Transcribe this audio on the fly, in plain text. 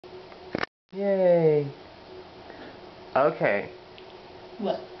Yay. Okay.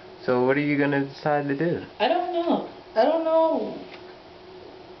 What? So what are you gonna decide to do? I don't know. I don't know.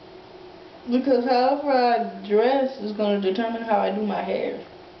 Because however I dress is gonna determine how I do my hair.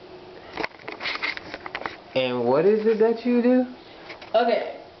 And what is it that you do?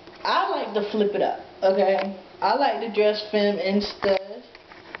 Okay, I like to flip it up. Okay, I like to dress femme and stud.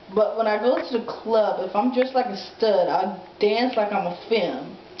 But when I go to the club, if I'm dressed like a stud, I dance like I'm a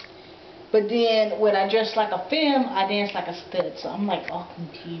femme. But then when I dress like a femme, I dance like a stud. So I'm like all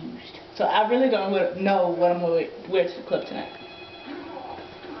confused. So I really don't know what I'm gonna wear to the club tonight.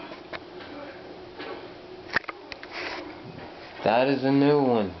 That is a new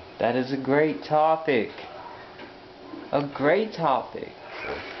one. That is a great topic. A great topic.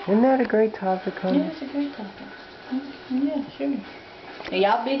 Isn't that a great topic, honey? Yeah, it's a great topic. Yeah, sure. And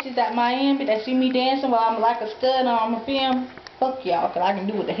y'all bitches at Miami that see me dancing while I'm like a stud or I'm a femme, fuck y'all, cause I can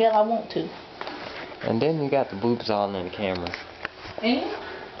do what the hell I want to. And then you got the boobs all in the camera. And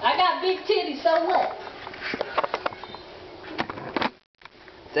I got big titties, so what?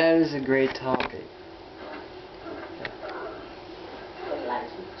 That is a great topic.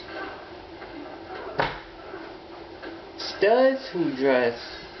 Studs who dress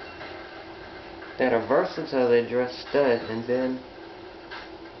that are versatile, they dress stud, and then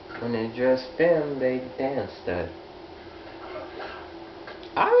when they dress femme, they dance stud.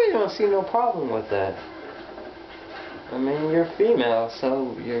 I really don't see no problem with that. I mean, you're female,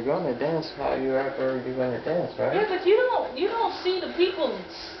 so you're gonna dance however you're gonna dance, right? Yeah, but you don't see the people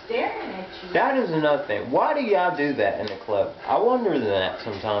staring at you. That is another thing. Why do y'all do that in the club? I wonder that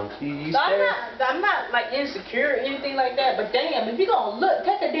sometimes. You stare. I'm not like insecure or anything like that, but damn, if you gonna look,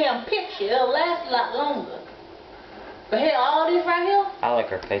 take a damn picture, it'll last a lot longer. But hey, all this right here? I like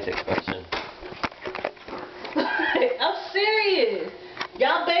her face expression. I'm serious.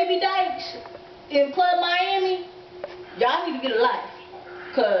 Y'all baby dykes in Club Miami, y'all need to get a life.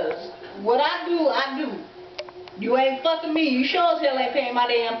 Cause what I do, I do. You ain't fucking me. You sure as hell ain't paying my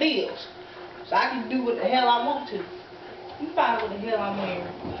damn bills. So I can do what the hell I want to. You find what the hell I'm wearing.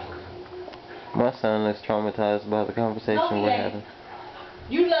 My son is traumatized about the conversation we're having.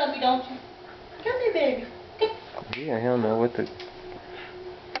 You love me, don't you? Come here, baby. Yeah, he'll know what the...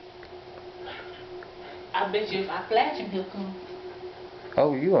 I bet you if I flash him, he'll come.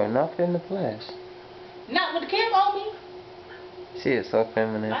 Oh, you are not finna flash. Not with the camera on me. She is so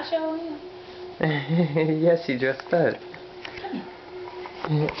feminine. I sure am. Yes, she dressed stud.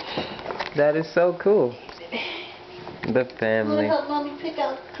 That is so cool. The family. You wanna help mommy pick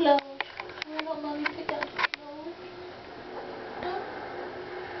out clothes? You wanna help mommy pick out clothes? Huh?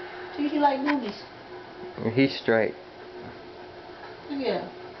 Do you like movies? He's straight. Yeah.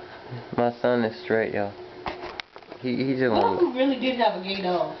 My son is straight, y'all. He just What if we really did have a gay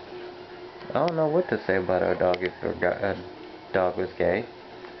dog? I don't know what to say about our dog if our dog was gay.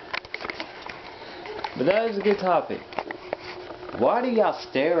 But that is a good topic. Why do y'all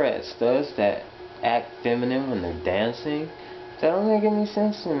stare at studs that act feminine when they're dancing? That don't make any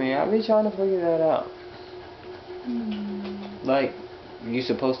sense to me. I'll be trying to figure that out. Like, you're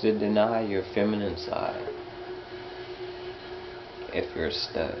supposed to deny your feminine side if you're a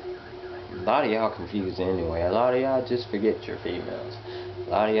stud. A lot of y'all confused anyway. A lot of y'all just forget you're females. A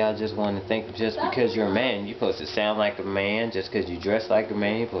lot of y'all just want to think just because you're a man, you're supposed to sound like a man. Just because you dress like a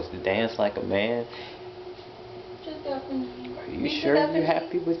man, you're supposed to dance like a man. Are you sure you're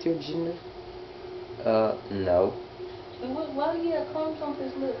happy with your gender? No. Why do you have crumbs on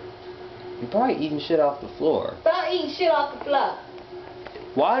his lip? You're probably eating shit off the floor. Stop eating shit off the floor.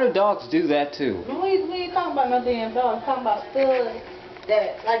 Why do dogs do that too? We ain't talking about no damn dog. We're talking about studs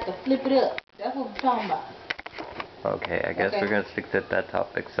that like to flip it up. That's what we're talking about. Okay, I guess we're going to stick to that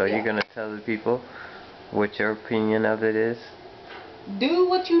topic. So Yeah. you're going to tell the people what your opinion of it is? Do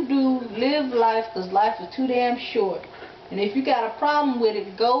what you do, live life, because life is too damn short. And if you got a problem with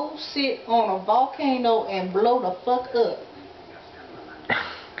it, go sit on a volcano and blow the fuck up.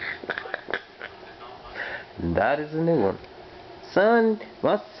 That is a new one.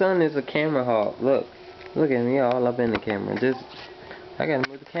 My son is a camera hog. Look at me all up in the camera. I gotta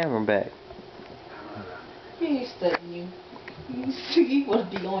move the camera back. He ain't studying you. He wanna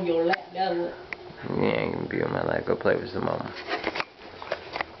be on your lap, that's what. You ain't gonna be on my lap. Go play with some mama.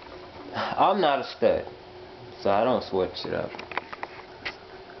 I'm not a stud, so I don't sweat shit up.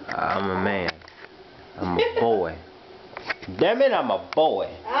 I'm a man. I'm a boy. Damn it, I'm a boy.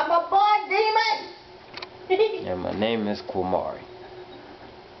 I'm a boy, demon. And my name is Kumari.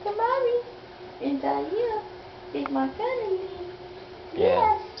 Kumari. And Dahlia is my family.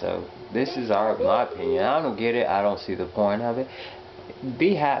 Yeah, so this is my opinion. I don't get it. I don't see the point of it.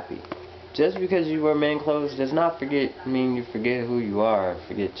 Be happy. just because you wear men clothes does not mean you forget who you are.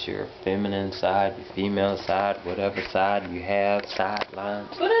 Forget your feminine side, your female side, whatever side you have, sidelines.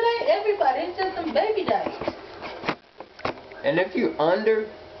 But it ain't everybody. It's just them baby days. And if you're under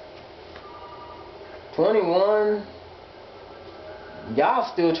 21,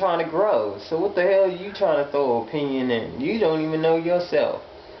 y'all still trying to grow. So what the hell are you trying to throw an opinion in? You don't even know yourself.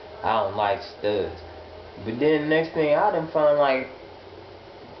 I don't like studs. But then next thing I done find like,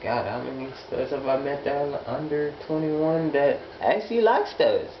 God, how many studs have I met that are under 21 that actually like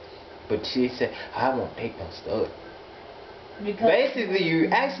studs? But she said, I won't date no stud. Because basically, you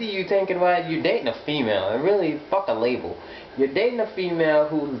thinking about you dating a female, and really, fuck a label. You're dating a female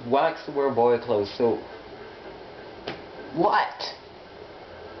who likes to wear boy clothes, so what?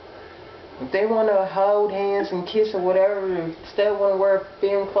 If they want to hold hands and kiss or whatever, and still want to wear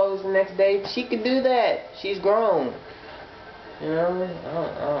film clothes the next day, she could do that. She's grown. You know?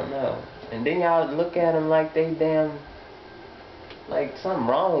 I don't know. And then y'all look at them like they damn, like something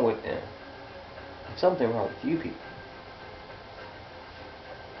wrong with them. Something wrong with you people.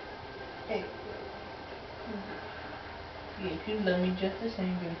 Hey. Yeah, you love me just the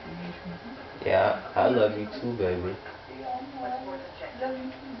same, baby. Yeah, I love you too, baby. Love you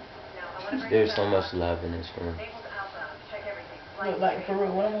too. There's so much love in this room. Look, like, for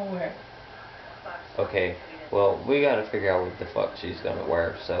real, what am I gonna wear? Okay, well, we gotta figure out what the fuck she's gonna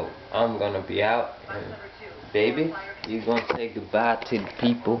wear. So, I'm gonna be out. And baby, you gonna say goodbye to the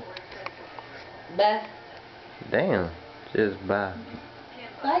people? Bye. Damn, just bye.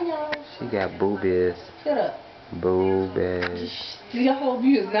 Bye, y'all. She got boobies. Shut up. Boobies. Your whole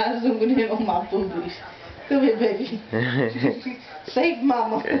view is not zooming in on my boobies. Come here, baby. Save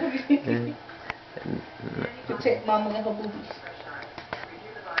mama. Protect mama and her boobies.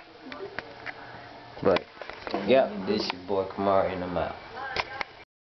 But, yep, this your boy Kamar in the mouth.